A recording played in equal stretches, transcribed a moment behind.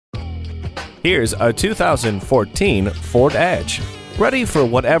Here's a 2014 Ford Edge. Ready for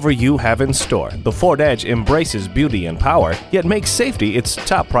whatever you have in store, the Ford Edge embraces beauty and power, yet makes safety its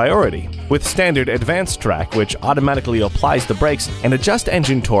top priority. With standard advanced track, which automatically applies the brakes and adjusts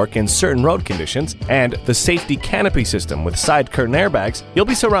engine torque in certain road conditions, and the safety canopy system with side curtain airbags, you'll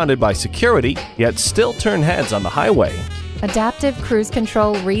be surrounded by security, yet still turn heads on the highway. Adaptive Cruise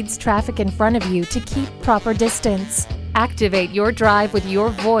Control reads traffic in front of you to keep proper distance. Activate your drive with your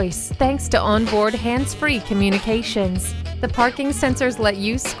voice thanks to onboard hands-free communications. The parking sensors let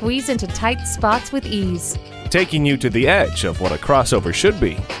you squeeze into tight spots with ease. Taking you to the edge of what a crossover should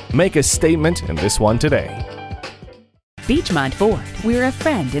be. Make a statement in this one today. Beechmont Ford, we're a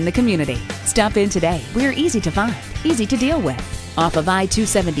friend in the community. Stop in today. We're easy to find, easy to deal with. Off of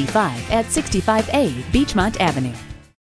I-275 at 65A Beechmont Avenue.